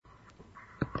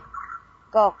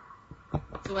Go.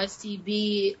 So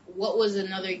STB, what was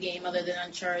another game other than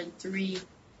Uncharted 3?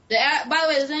 By the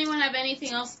way, does anyone have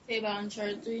anything else to say about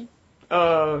Uncharted 3?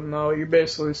 No, you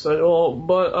basically said it all.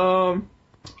 But,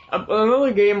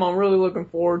 another game I'm really looking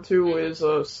forward to is,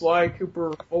 Sly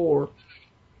Cooper 4.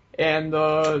 And,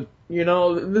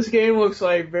 this game looks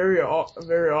like very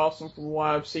awesome from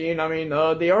what I've seen. I mean,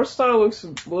 the art style looks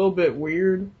a little bit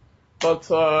weird,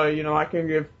 but, I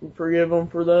can forgive them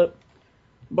for that.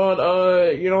 But,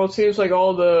 it seems like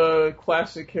all the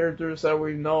classic characters that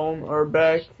we've known are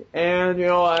back, and,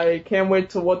 I can't wait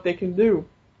to what they can do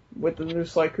with the new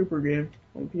Sly Cooper game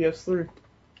on PS3.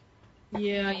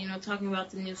 Yeah, talking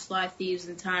about the new Sly Thieves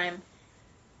in Time,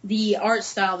 the art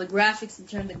style, the graphics, in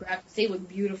terms of the graphics, they look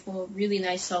beautiful, really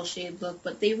nice cel-shaded look,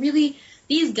 but these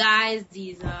guys,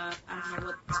 I don't know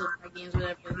what the Silver Games,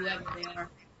 whoever they are,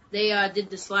 they did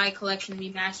the Sly Collection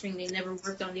remastering, they never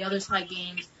worked on the other Sly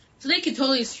games, so they could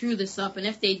totally screw this up, and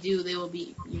if they do, they will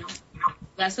be,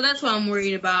 so that's what I'm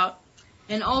worried about.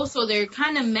 And also, they're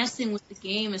kind of messing with the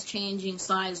game as changing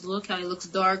Sly's look, how he looks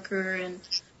darker, and,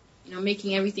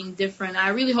 making everything different. I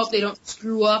really hope they don't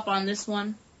screw up on this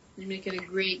one. They make it a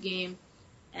great game.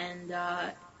 And,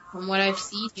 from what I've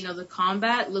seen, the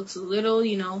combat looks a little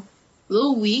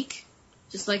weak,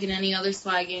 just like in any other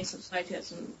Sly game. So Sly has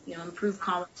some, improved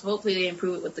combat. So hopefully they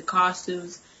improve it with the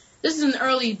costumes. This is an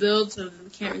early build, so we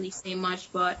can't really say much,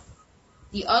 but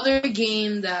the other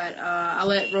game that, I'll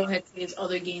let Rohit say his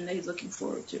other game that he's looking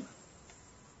forward to.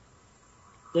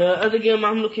 The other game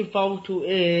I'm looking forward to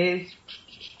is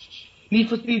Need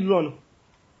for Speed Run.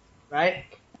 Right?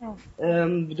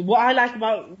 What I like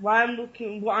about why I'm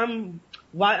looking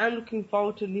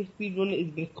forward to Need for Speed Run is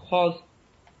because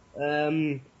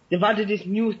they've added this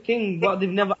new thing. What they've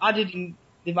never added in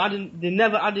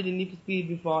Need for Speed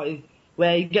before is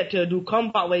where you get to do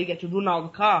combat, where you get to run out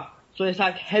of the car. So it's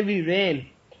like heavy rain.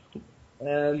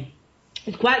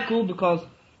 It's quite cool because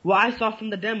what I saw from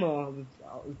the demo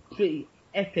was pretty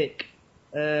epic.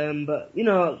 But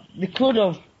they could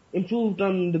have improved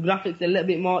on the graphics a little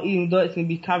bit more, even though it's going to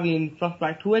be carrying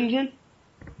Frostbite 2 engine.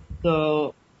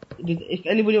 So, if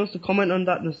anybody wants to comment on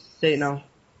that, just say it now.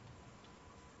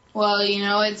 Well,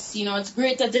 it's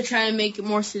great that they're trying to make it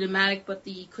more cinematic, but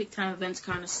the quick time events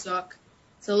kind of suck.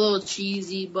 It's a little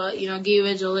cheesy, but,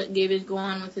 Gavage, I'll let Gavage go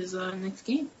on with his next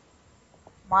game.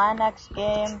 My next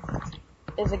game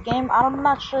is a game, I'm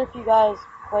not sure if you guys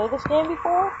played this game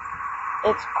before.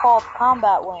 It's called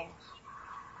Combat Wings.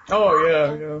 Oh,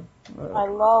 yeah. I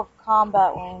love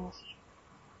Combat Wings.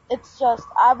 It's just,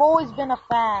 I've always been a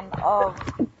fan of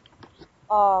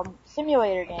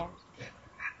simulator games.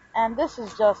 And this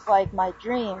is just like my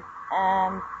dream.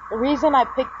 And the reason I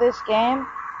picked this game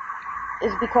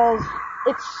is because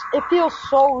it feels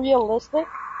so realistic.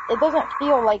 It doesn't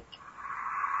feel like,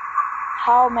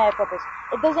 how may I put this?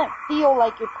 It doesn't feel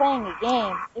like you're playing a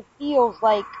game. It feels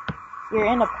like you're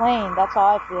in a plane. That's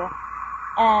how I feel.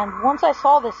 And once I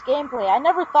saw this gameplay, I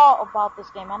never thought about this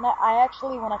game. I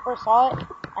actually, when I first saw it,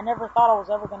 I never thought I was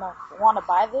ever gonna want to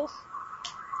buy this.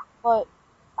 But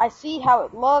I see how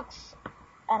it looks,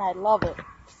 and I love it.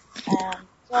 And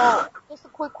so, just a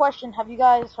quick question: have you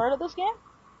guys heard of this game?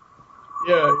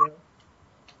 Yeah.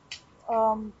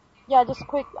 Yeah, just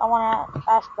quick. I want to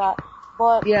ask that.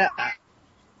 But yeah,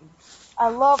 I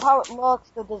love how it looks.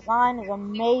 The design is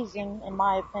amazing, in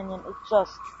my opinion. It's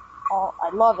just, I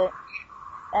love it.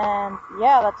 And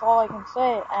yeah, that's all I can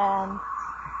say. And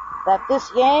that this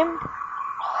game,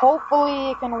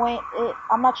 hopefully it can win.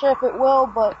 I'm not sure if it will,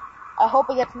 but I hope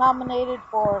it gets nominated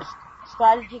for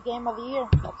Strategy Game of the Year.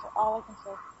 That's all I can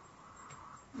say.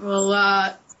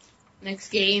 Well, next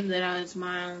game that is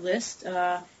my own list,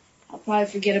 I'll probably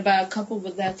forget about a couple,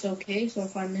 but that's okay. So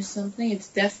if I miss something, it's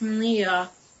definitely,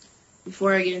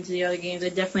 before I get into the other games, I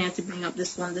definitely have to bring up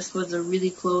this one. This was a really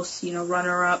close,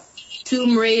 runner-up.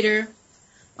 Tomb Raider.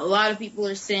 A lot of people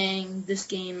are saying this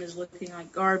game is looking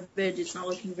like garbage. It's not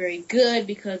looking very good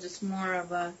because it's more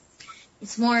of a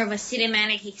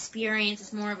cinematic experience.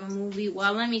 It's more of a movie.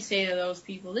 Well, let me say to those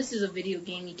people, this is a video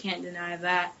game. You can't deny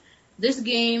that. This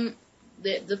game,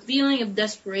 the feeling of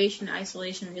desperation,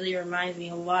 isolation really reminds me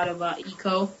a lot of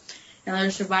Eco and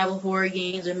other survival horror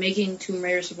games. They're making Tomb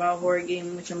Raider survival horror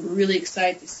game, which I'm really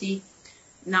excited to see.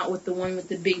 Not with the one with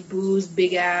the big boobs,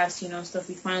 big ass, stuff.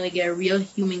 We finally get a real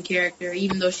human character,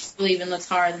 even though she still even looks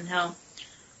harder than hell.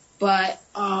 But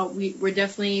we're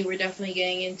definitely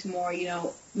getting into more,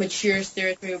 mature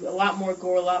territory, a lot more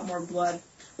gore, a lot more blood,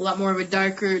 a lot more of a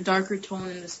darker tone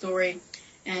in the story.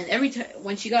 And every time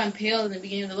when she got impaled in the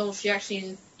beginning of the level, she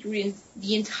actually, through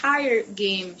the entire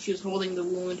game, she was holding the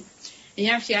wound. And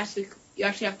you you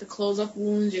actually have to close up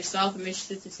wounds yourself. I'm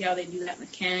interested to see how they do that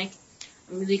mechanic.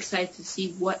 I'm really excited to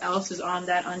see what else is on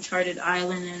that Uncharted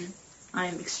island, and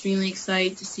I'm extremely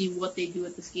excited to see what they do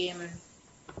with this game. And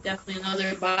definitely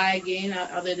another buy game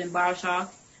other than Bioshock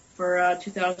for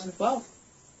 2012.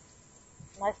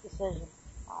 Nice decision.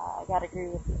 I gotta agree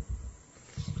with you.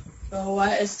 So,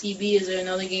 STB, is there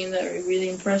another game that really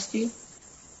impressed you?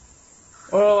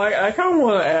 Well, I kind of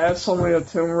want to add something to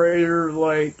Tomb Raider.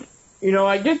 Like, you know,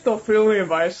 I get the feeling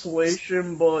of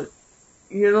isolation, but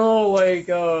you know, like,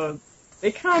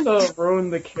 they kind of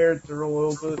ruined the character a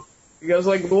little bit. Because,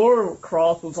 like, Lara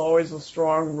Croft was always a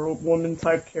strong woman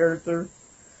type character.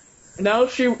 And now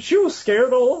she was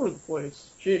scared all over the place.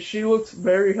 She looked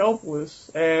very helpless.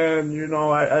 And, you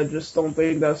know, I just don't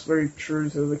think that's very true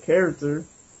to the character.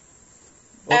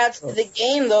 Adds to the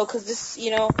game, though, because this,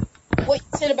 you know, what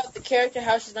you said about the character,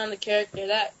 how she's not the character,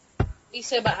 that you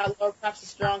said about how Lara Croft's a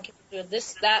strong character,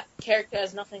 that character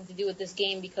has nothing to do with this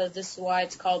game because this is why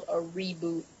it's called a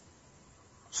reboot.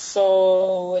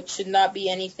 So it should not be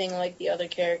anything like the other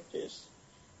characters.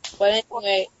 But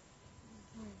anyway,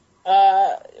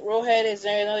 Rohead, is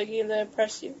there another game that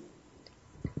impressed you?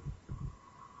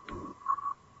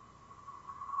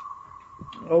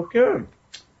 Okay.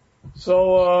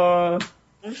 So,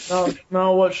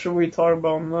 now what should we talk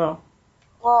about now?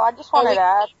 Well, I just wanted to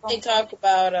add something. We talk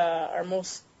about our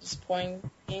most disappointing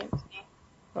games.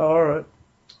 Alright.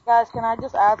 Guys, can I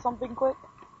just add something quick?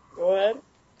 Go ahead.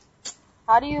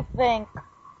 How do you think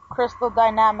Crystal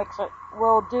Dynamics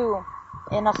will do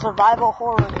in a survival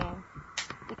horror game?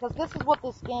 Because this is what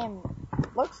this game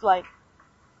looks like.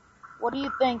 What do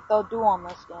you think they'll do on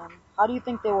this game? How do you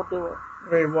think they will do it?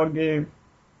 Wait, what game?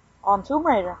 On Tomb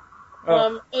Raider.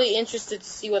 I'm really interested to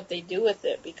see what they do with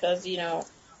it because, you know,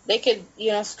 they could,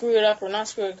 you know, screw it up or not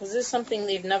screw it because this is something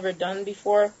they've never done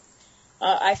before.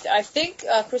 I think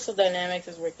Crystal Dynamics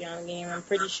is working on the game. I'm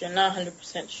pretty sure, not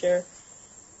 100% sure.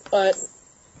 But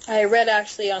I read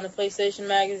actually on the PlayStation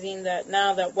magazine that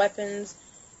now that weapons,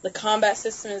 the combat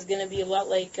system is going to be a lot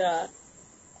like a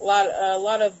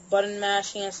lot of button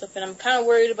mashing and stuff, and I'm kind of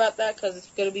worried about that because it's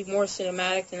going to be more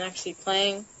cinematic than actually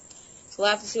playing. So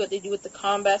we'll have to see what they do with the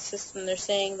combat system. They're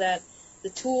saying that the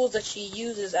tools that she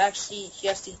uses actually she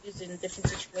has to use it in different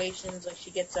situations. Like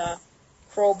she gets a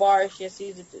crowbar, she has to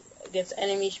use it against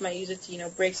enemies. She might use it to, you know,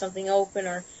 break something open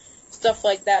or stuff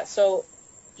like that. So,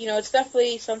 you know, it's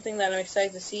definitely something that I'm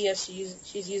excited to see as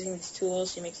she's using these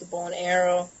tools. She makes a bow and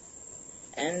arrow.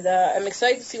 And I'm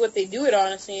excited to see what they do with it,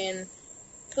 honestly. And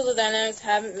Crystal Dynamics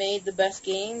haven't made the best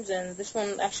games, and this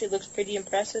one actually looks pretty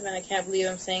impressive, and I can't believe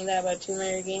I'm saying that about a Tomb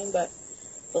Raider game, but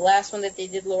the last one that they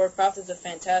did, Lara Croft, is a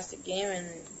fantastic game, and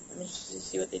I'm interested to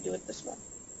see what they do with this one.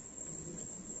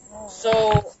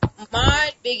 So,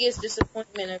 my biggest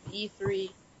disappointment of E3,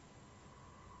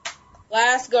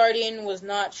 Last Guardian was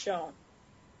not shown.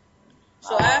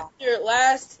 So after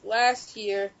last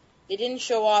year, they didn't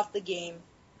show off the game.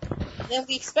 And then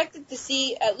we expected to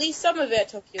see at least some of it at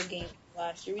Tokyo Game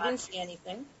last year. We didn't see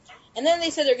anything. And then they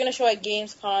said they're going to show at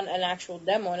Gamescom an actual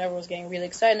demo, and everyone was getting really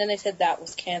excited. And then they said that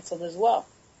was canceled as well.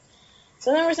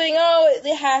 So then we're saying, oh,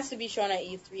 it has to be shown at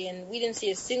E3, and we didn't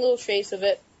see a single trace of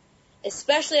it.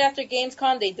 Especially after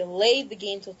Gamescom, they delayed the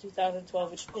game till 2012,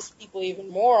 which pissed people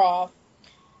even more off.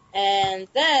 And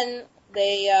then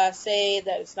they say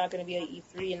that it's not going to be at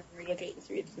E3, and when we look at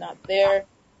E3, it's not there.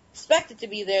 Expected to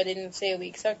be there, they didn't say we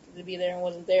expected to be there and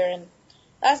wasn't there. And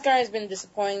Last Guardian has been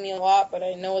disappointing me a lot, but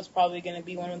I know it's probably going to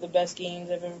be one of the best games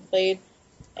I've ever played.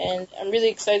 And I'm really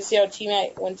excited to see how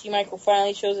when T-Micro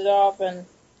finally shows it off, and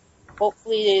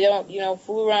hopefully they don't, you know,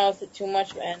 fool around with it too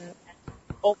much, and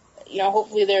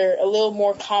hopefully they're a little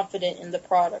more confident in the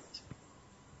product.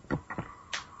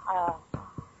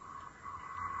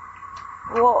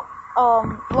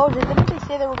 Loja, didn't they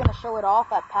say they were going to show it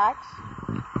off at PAX?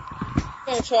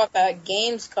 They're going to show off at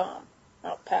Gamescom,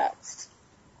 not PAX.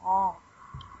 Oh,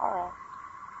 alright.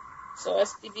 So,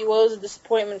 STB, what was a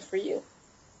disappointment for you?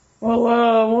 Well,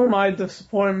 one of my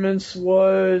disappointments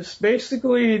was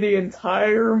basically the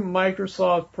entire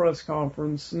Microsoft press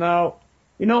conference. Now,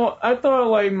 you know, I thought,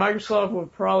 like, Microsoft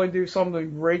would probably do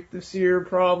something great this year,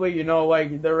 probably. You know,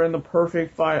 like, they're in the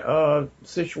perfect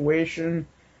situation.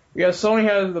 Because Sony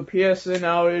had the PSN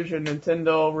outage and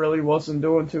Nintendo really wasn't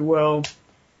doing too well.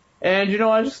 And, you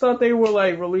know, I just thought they would,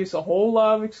 like, release a whole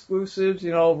lot of exclusives,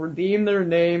 you know, redeem their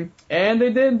name. And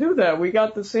they didn't do that. We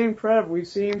got the same crap we've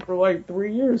seen for, like,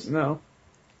 3 years now.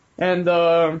 And,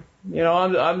 you know,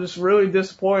 I'm just really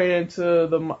disappointed into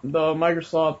the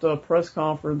Microsoft press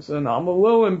conference, and I'm a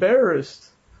little embarrassed,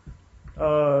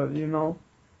 you know,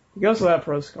 because of that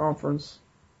press conference.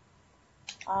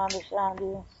 I understand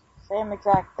you. Same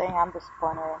exact thing. I'm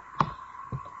disappointed in.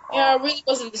 Yeah, I really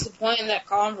wasn't disappointed in that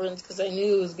conference because I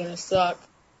knew it was gonna suck.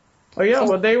 Oh yeah,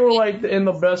 So, but they were like in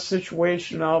the best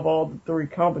situation out of all the three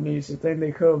companies. I think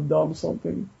they could have done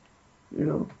something, you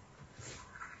know.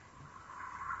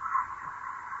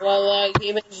 well,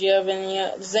 Gabe, do you have any?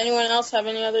 Does anyone else have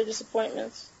any other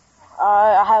disappointments?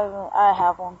 I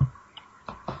have one.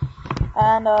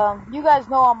 And you guys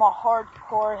know I'm a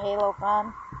hardcore Halo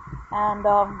fan, and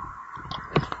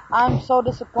I'm so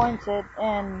disappointed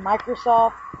in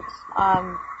Microsoft.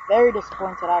 I'm very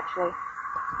disappointed actually,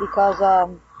 because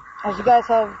as you guys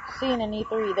have seen in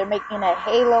E3, they're making a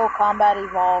Halo Combat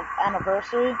Evolved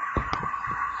anniversary,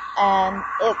 and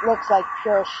it looks like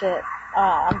pure shit.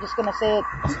 I'm just gonna say it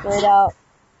straight out.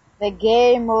 The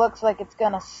game looks like it's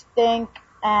gonna stink,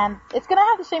 and it's gonna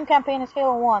have the same campaign as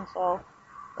Halo 1, so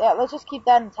yeah, let's just keep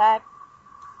that intact.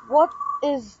 What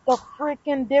is the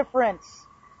freaking difference?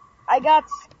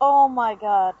 Oh my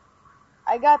god.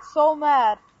 I got so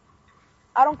mad.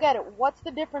 I don't get it. What's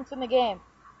the difference in the game?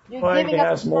 You're Playing giving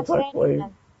us as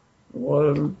multiplayer.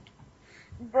 Whatever.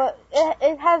 but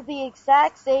it has the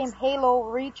exact same Halo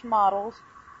Reach models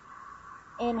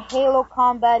in Halo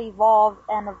Combat Evolved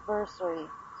Anniversary.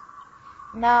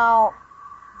 Now,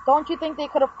 don't you think they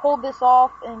could have pulled this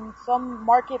off in some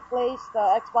marketplace, the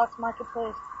Xbox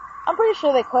marketplace? I'm pretty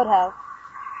sure they could have.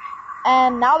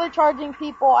 And now they're charging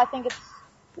people, I think it's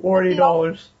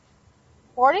 $40.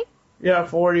 40? Yeah,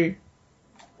 40.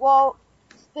 Well,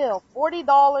 still,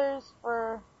 $40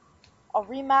 for a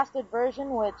remastered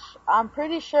version, which I'm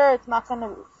pretty sure it's not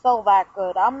gonna sell that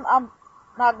good. I'm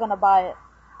not gonna buy it.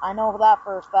 I know that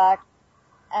for a fact.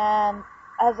 And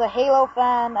as a Halo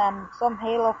fan, and some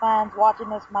Halo fans watching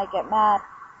this might get mad,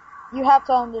 you have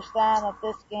to understand that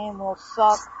this game will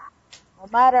suck. No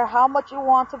matter how much you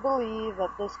want to believe that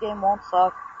this game won't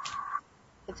suck,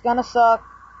 it's gonna suck,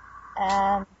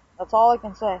 and that's all I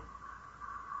can say.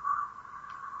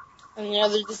 Any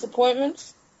other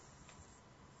disappointments?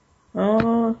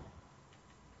 Not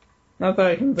that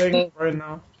I can think of right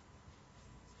now.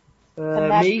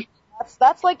 Me?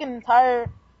 That's like an entire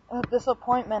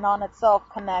disappointment on itself,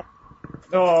 Connect.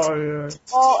 Oh yeah.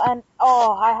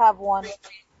 I have one.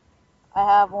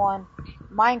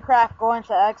 Minecraft going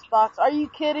to Xbox. Are you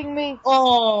kidding me?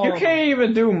 Oh. You can't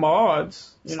even do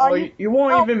mods. You know, you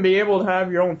won't even be able to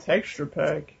have your own texture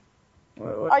pack.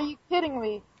 Are you kidding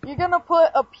me? You're gonna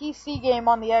put a PC game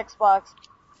on the Xbox.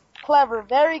 Clever,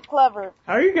 very clever.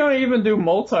 How are you gonna even do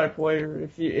multiplayer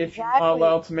if you're not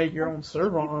allowed to make your own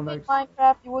server on Xbox? Xbox?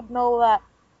 Minecraft, you would know that.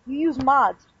 You use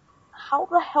mods. How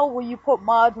the hell will you put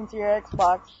mods into your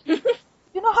Xbox?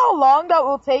 You know how long that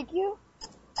will take you?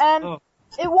 And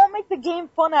it won't make the game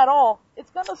fun at all.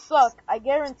 It's gonna suck, I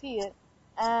guarantee it.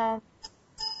 And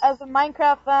as a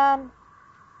Minecraft fan,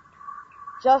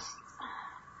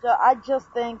 I just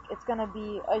think it's gonna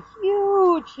be a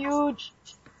huge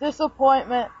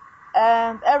disappointment,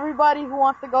 and everybody who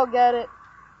wants to go get it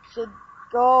should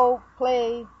go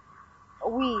play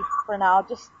Wii for now.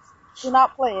 Just do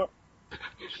not play it.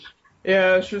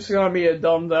 Yeah, it's just gonna be a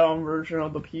dumbed down version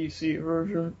of the PC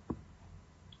version.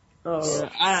 So,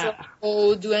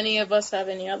 do any of us have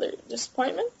any other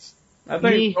disappointments? I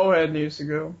think Rohead needs to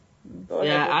go.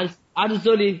 Yeah, I just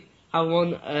only have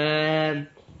one,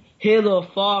 Halo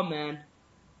 4, man.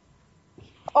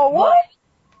 Oh, what?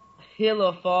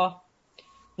 Halo 4.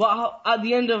 At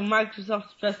the end of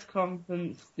Microsoft's press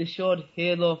conference, they showed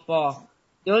Halo 4.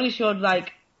 They only showed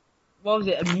like, what was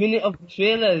it, a minute of the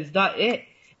trailer, is that it?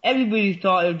 Everybody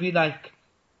thought it would be like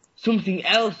something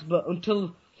else, but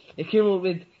until they came up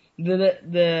with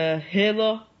the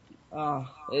Halo,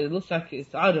 it looks like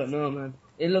I don't know, man.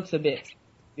 It looks a bit,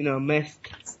 messed.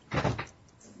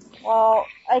 Well,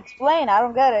 explain. I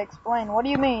don't get it. Explain. What do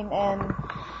you mean in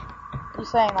you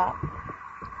saying that?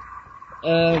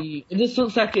 It just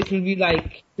looks like it's gonna be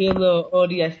like Halo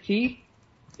ODST,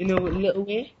 in a little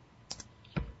way.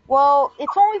 Well,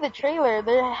 it's only the trailer.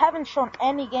 They haven't shown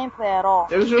any gameplay at all.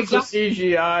 It was just a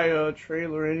CGI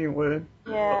trailer anyway.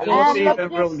 Yeah, It wasn't even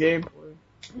real gameplay.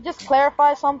 Just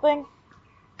clarify something.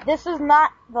 This is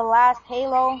not the last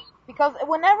Halo, because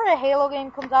whenever a Halo game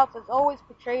comes out, it's always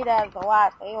portrayed as the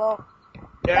last Halo.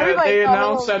 Yeah, they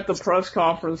announced at the press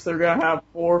conference they're gonna have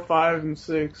 4, 5, and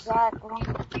 6. Exactly.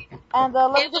 And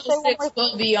let me just say one more thing.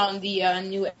 Will be on the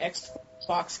new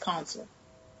Xbox console.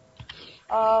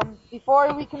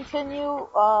 Before we continue,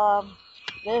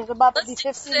 there's about to be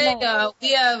 15 minutes.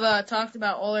 We have talked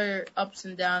about all our ups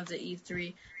and downs at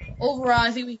E3. Overall,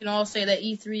 I think we can all say that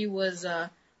E3 was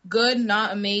good,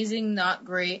 not amazing, not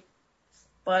great,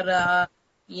 but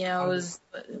it was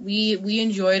we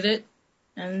enjoyed it,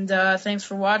 And thanks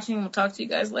for watching. We'll talk to you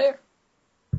guys later.